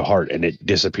 when you shoot a heart and it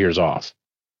disappears off,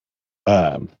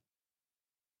 and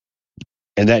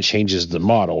that changes the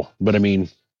model. But I mean,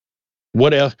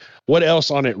 what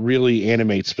else on it really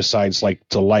animates besides like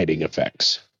the lighting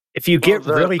effects? If you get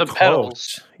really the close,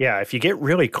 pedals. if you get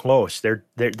really close, there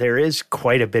is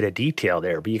quite a bit of detail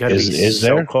there. But you got to be Is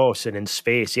there? close and in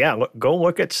space. Yeah, go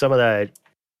look at some of the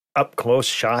up close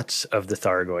shots of the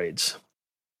Thargoids.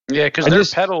 Yeah, because their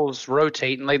pedals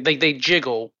rotate and they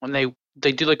jiggle when they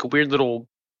do like a weird little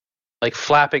like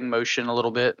flapping motion a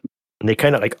little bit. And they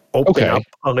kind of like open up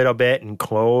a little bit and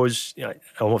close,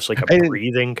 almost like a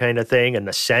breathing kind of thing. And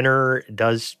the center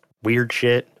does weird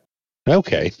shit.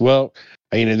 Okay, well,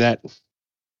 I mean, and that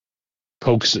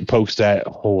pokes that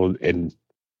hole in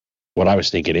what I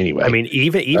was thinking anyway. I mean,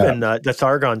 even the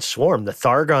Thargon swarm, the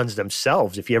Thargons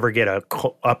themselves, if you ever get a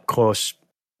up close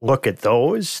look at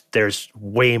those, there's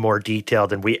way more detail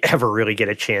than we ever really get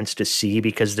a chance to see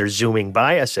because they're zooming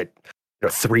by us at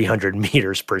 300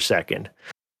 meters per second.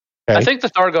 Okay. I think the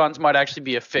Thargons might actually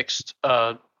be a fixed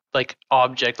like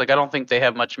object. Like I don't think they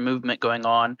have much movement going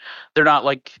on. They're not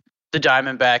like the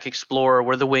Diamondback Explorer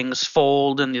where the wings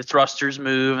fold and the thrusters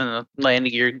move and the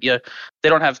landing gear. Yeah, they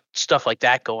don't have stuff like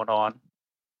that going on.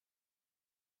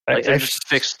 Like they're just a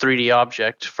fixed 3D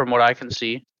object from what I can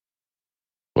see.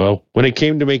 Well, when it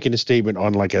came to making a statement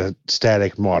on like a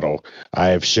static model,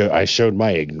 I showed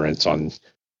my ignorance on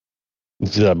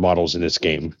the models in this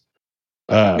game.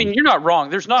 I mean, you're not wrong.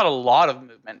 There's not a lot of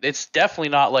movement. It's definitely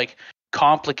not like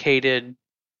complicated,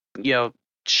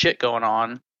 shit going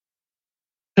on.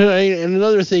 And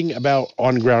another thing about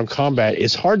on-ground combat,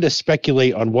 it's hard to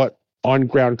speculate on what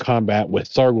on-ground combat with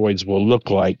Thargoids will look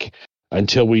like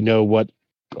until we know what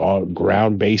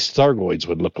ground-based Thargoids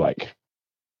would look like.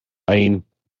 I mean,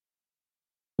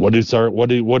 what do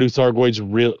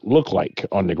Thargoids look like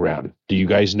on the ground? Do you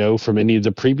guys know from any of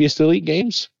the previous Elite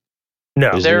games?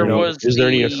 No. Is there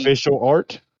any official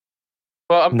art?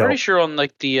 Well, I'm pretty sure on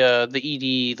like the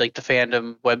ED, like the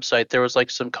fandom website, there was like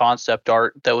some concept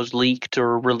art that was leaked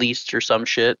or released or some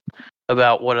shit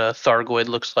about what a Thargoid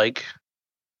looks like.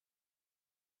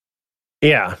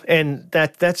 Yeah, and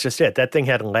that's just it. That thing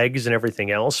had legs and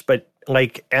everything else, but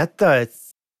like at the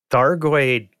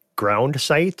Thargoid ground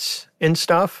sites and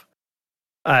stuff,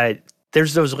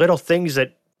 there's those little things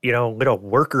that, little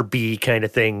worker bee kind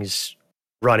of things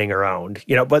running around,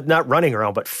 but not running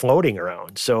around, but floating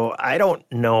around. So I don't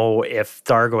know if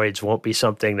Thargoids won't be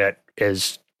something that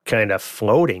is kind of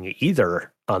floating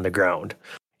either on the ground,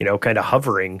 kind of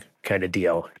hovering kind of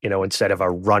deal, instead of a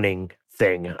running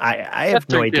thing. I have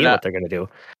no idea what they're going to do.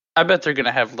 I bet they're going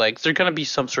to have legs. They're going to be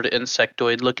some sort of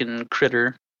insectoid looking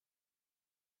critter.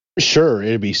 Sure,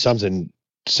 it'd be something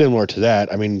similar to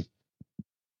that. I mean,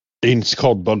 it's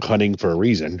called bug hunting for a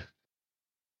reason.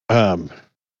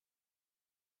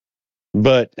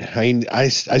 But I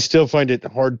still find it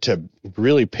hard to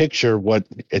really picture what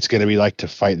it's going to be like to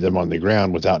fight them on the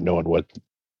ground without knowing what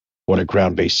a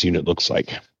ground-based unit looks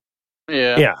like.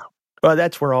 Yeah. Yeah. Well,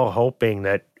 that's we're all hoping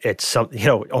that it's something,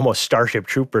 almost Starship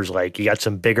Troopers like. You got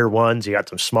some bigger ones, you got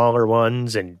some smaller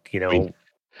ones, and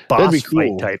boss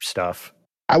fight type stuff.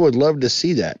 I would love to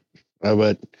see that,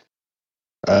 but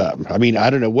I mean, I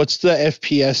don't know. What's the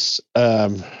FPS?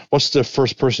 What's the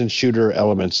first-person shooter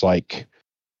elements like?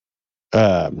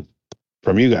 From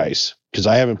you guys, because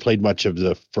I haven't played much of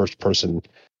the first person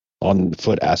on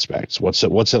foot aspects. What's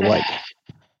it like?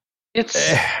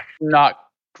 It's not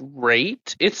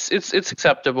great. It's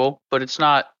acceptable, but it's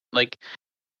not like,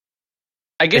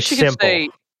 I guess you could say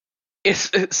it's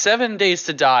 7 Days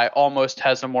to Die almost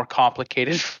has a more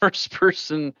complicated first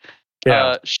person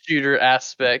shooter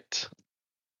aspect.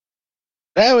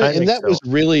 That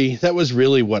was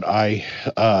really what I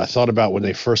thought about when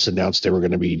they first announced they were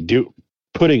going to be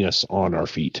putting us on our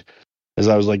feet. As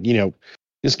I was like,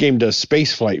 This game does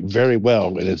space flight very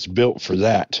well, and it's built for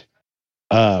that.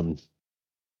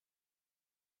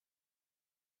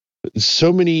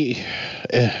 So many,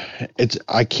 it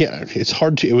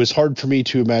was hard for me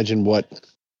to imagine what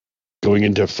going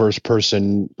into a first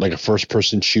person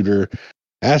shooter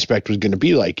aspect was going to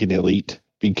be like in Elite,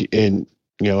 and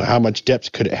how much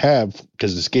depth could it have,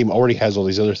 because this game already has all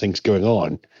these other things going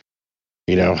on.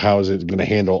 How is it going to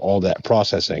handle all that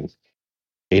processing?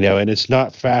 And it's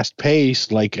not fast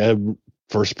paced like a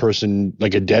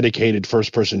dedicated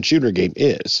first person shooter game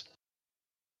is.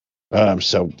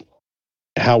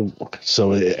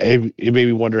 It made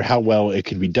me wonder how well it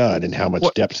could be done and how much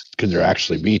depth could there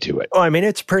actually be to it. Well, I mean,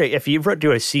 it's pretty. If you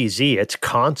do a CZ, it's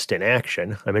constant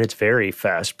action. I mean, it's very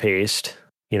fast paced.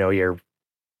 You're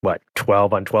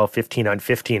 12 on 12, 15 on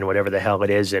 15, whatever the hell it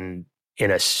is, in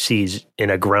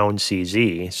a ground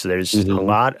CZ. So there's a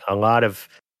lot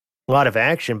of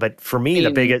action. But for me,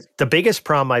 the biggest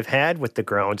problem I've had with the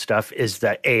ground stuff is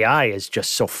that AI is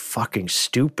just so fucking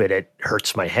stupid. It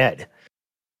hurts my head.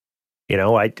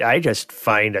 I just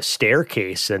find a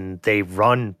staircase and they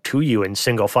run to you in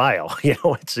single file.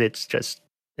 It's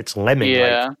lemon.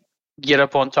 Yeah. Get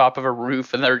up on top of a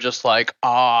roof and they're just like,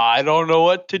 I don't know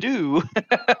what to do.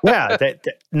 Yeah.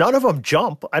 None of them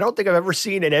jump. I don't think I've ever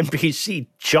seen an NPC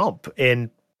jump. And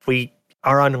we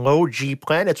are on low G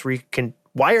planets where you can.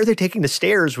 Why are they taking the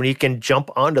stairs when you can jump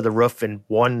onto the roof in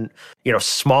one,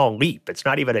 small leap? It's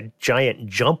not even a giant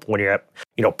jump when you're at,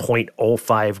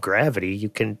 0.05 gravity. You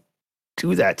can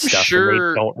do that stuff, and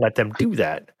they don't let them do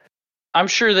that. I'm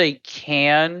sure they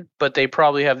can, but they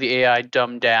probably have the AI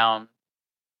dumbed down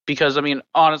because, I mean,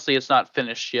 honestly, it's not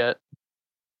finished yet.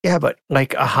 Yeah, but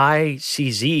like a high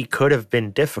CZ could have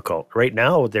been difficult. Right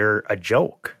now, they're a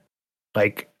joke.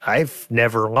 Like, I've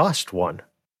never lost one.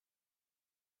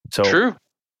 So true.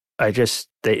 I just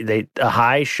a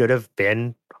high should have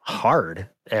been hard,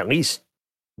 at least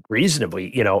reasonably.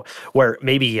 Where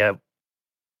maybe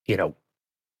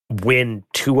win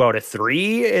 2 out of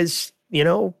 3 is,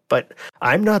 but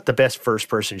I'm not the best first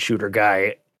person shooter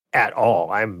guy at all.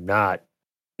 I'm not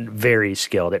very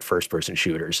skilled at first person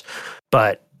shooters,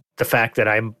 but the fact that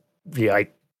I'm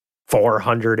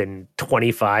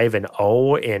 425 and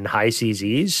 0 in high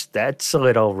CZs, that's a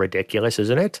little ridiculous,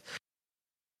 isn't it?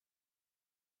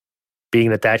 Being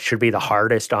that should be the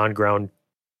hardest on ground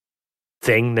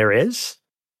thing there is.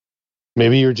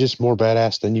 Maybe you're just more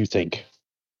badass than you think.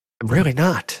 I'm really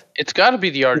not. It's got to be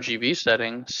the RGB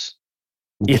settings.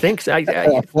 You think? I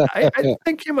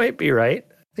think you might be right.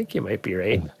 I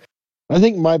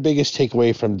think my biggest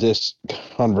takeaway from this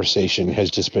conversation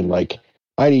has just been like,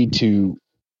 I need to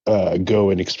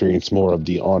go and experience more of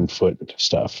the on-foot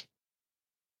stuff.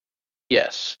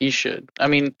 Yes, you should. I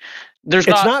mean, it's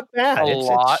not bad.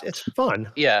 Lot. It's fun.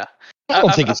 Yeah. I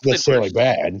don't think it's necessarily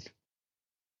bad.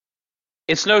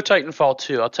 It's no Titanfall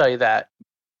 2, I'll tell you that.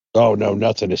 Oh, no,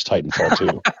 nothing is Titanfall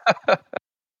 2.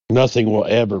 Nothing will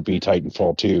ever be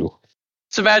Titanfall 2.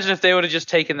 So imagine if they would have just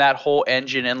taken that whole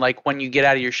engine and, like, when you get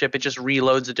out of your ship, it just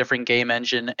reloads a different game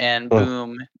engine and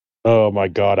boom. Oh, my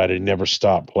God, I'd never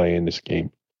stop playing this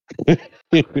game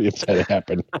if that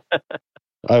happened.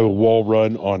 I would wall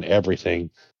run on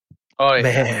everything. Oh, yeah.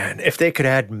 Man, if they could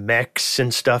add mechs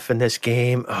and stuff in this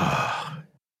game.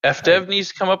 FDev needs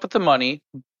to come up with the money,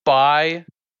 buy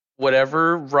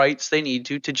whatever rights they need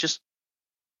to just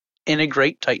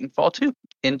integrate Titanfall 2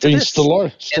 into this.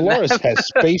 Stellaris has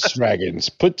space dragons.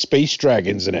 Put space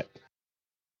dragons in it.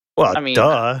 Well, I mean,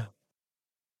 duh.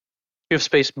 We have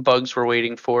space bugs we're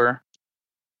waiting for.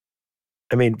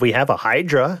 I mean, we have a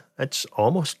Hydra. That's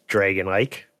almost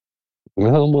dragon-like.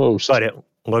 Almost. But it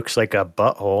looks like a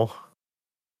butthole.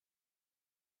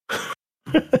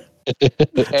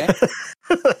 Okay.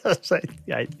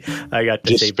 I got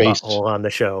to say butthole on the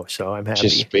show, so I'm happy.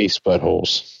 Just space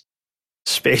buttholes.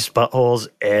 Space buttholes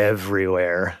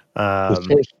everywhere.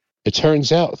 It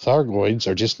turns out Thargoids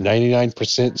are just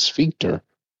 99% sphincter.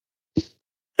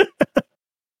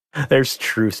 There's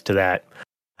truth to that.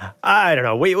 I don't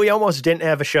know. We almost didn't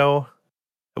have a show.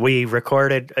 We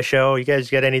recorded a show. You guys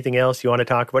got anything else you want to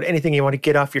talk about? Anything you want to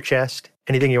get off your chest?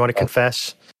 Anything you want to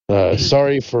confess?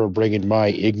 Sorry for bringing my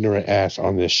ignorant ass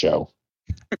on this show.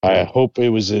 I hope it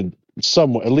was at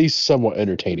least somewhat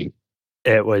entertaining.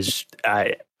 It was.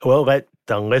 We'll let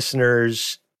the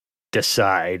listeners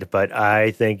decide, but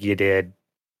I think you did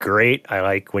great. I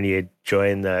like when you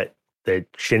joined the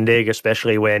shindig,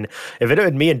 especially when, if it had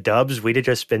been me and Dubs, we'd have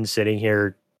just been sitting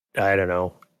here, I don't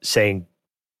know, saying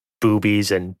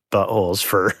boobies and buttholes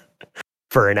for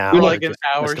for an hour. like an just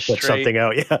hour to put straight. something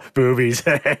out. Yeah, boobies,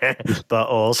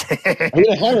 buttholes. I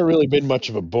mean, I haven't really been much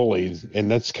of a bully, and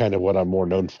that's kind of what I'm more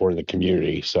known for in the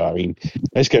community. So, I mean,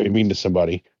 I just gotta be mean to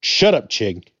somebody. Shut up,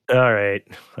 Chig. All right.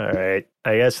 I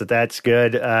guess that's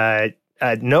good.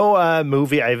 No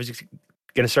movie. I was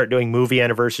going to start doing movie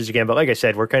anniversaries again, but like I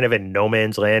said, we're kind of in no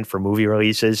man's land for movie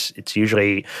releases. It's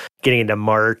usually getting into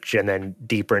March and then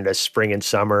deeper into spring and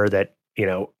summer that,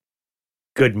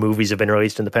 good movies have been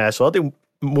released in the past. So I'll do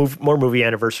more movie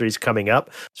anniversaries coming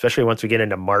up, especially once we get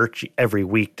into March. Every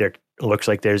week there looks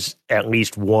like there's at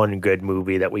least one good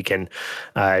movie that we can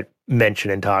mention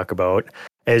and talk about.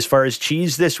 As far as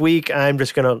cheese this week, I'm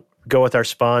just going to go with our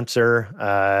sponsor,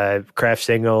 Craft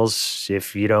Signals.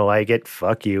 If you don't like it,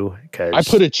 fuck you. Because I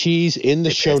put a cheese in the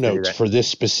show notes for this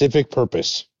specific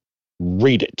purpose.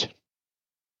 Read it.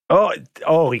 Oh,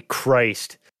 holy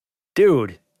Christ.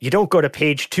 Dude, you don't go to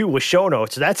page 2 with show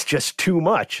notes. That's just too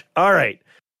much. All right.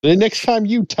 The next time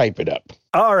you type it up.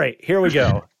 All right, here we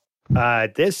go.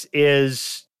 This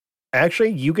is...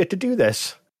 Actually, you get to do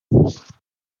this.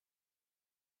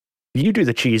 You do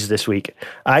the cheese this week.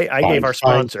 I gave our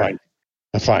sponsor.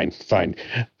 Fine.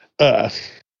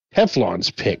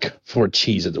 Heflon's pick for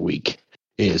cheese of the week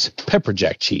is pepper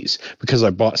jack cheese, because I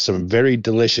bought some very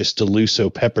delicious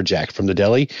Deluso pepper jack from the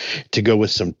deli to go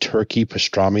with some turkey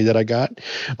pastrami that I got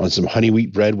on some honey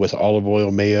wheat bread with olive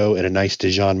oil, mayo, and a nice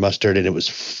Dijon mustard, and it was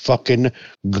fucking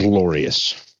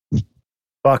glorious.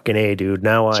 Fucking A, dude.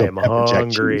 Now I am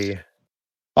hungry.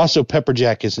 Also, pepper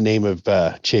jack is the name of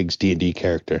Chig's D&D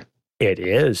character. It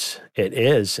is.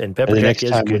 And pepper jack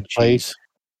is good cheese.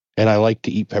 And I like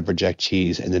to eat pepper jack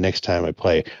cheese. And the next time I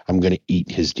play, I'm going to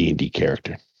eat his D&D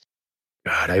character.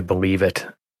 God, I believe it.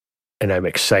 And I'm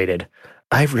excited.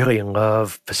 I really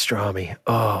love pastrami.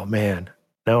 Oh, man.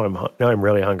 Now I'm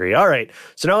really hungry. All right.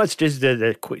 So now let's just do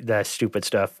the stupid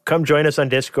stuff. Come join us on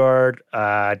Discord,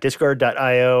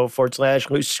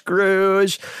 discord.io/loose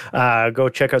screws. Go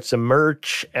check out some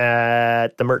merch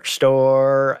at the merch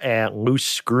store at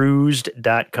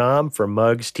loosescrews.com for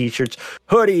mugs, t-shirts,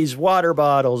 hoodies, water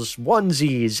bottles,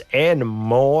 onesies, and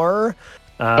more.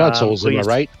 Consoles, am I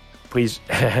right? Please,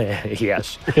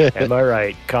 yes. Am I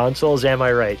right? Consoles, am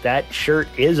I right? That shirt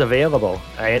is available.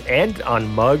 And on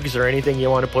mugs or anything you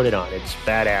want to put it on. It's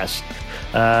badass.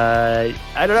 I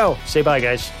don't know. Say bye,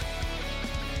 guys.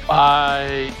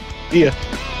 Bye. Yeah.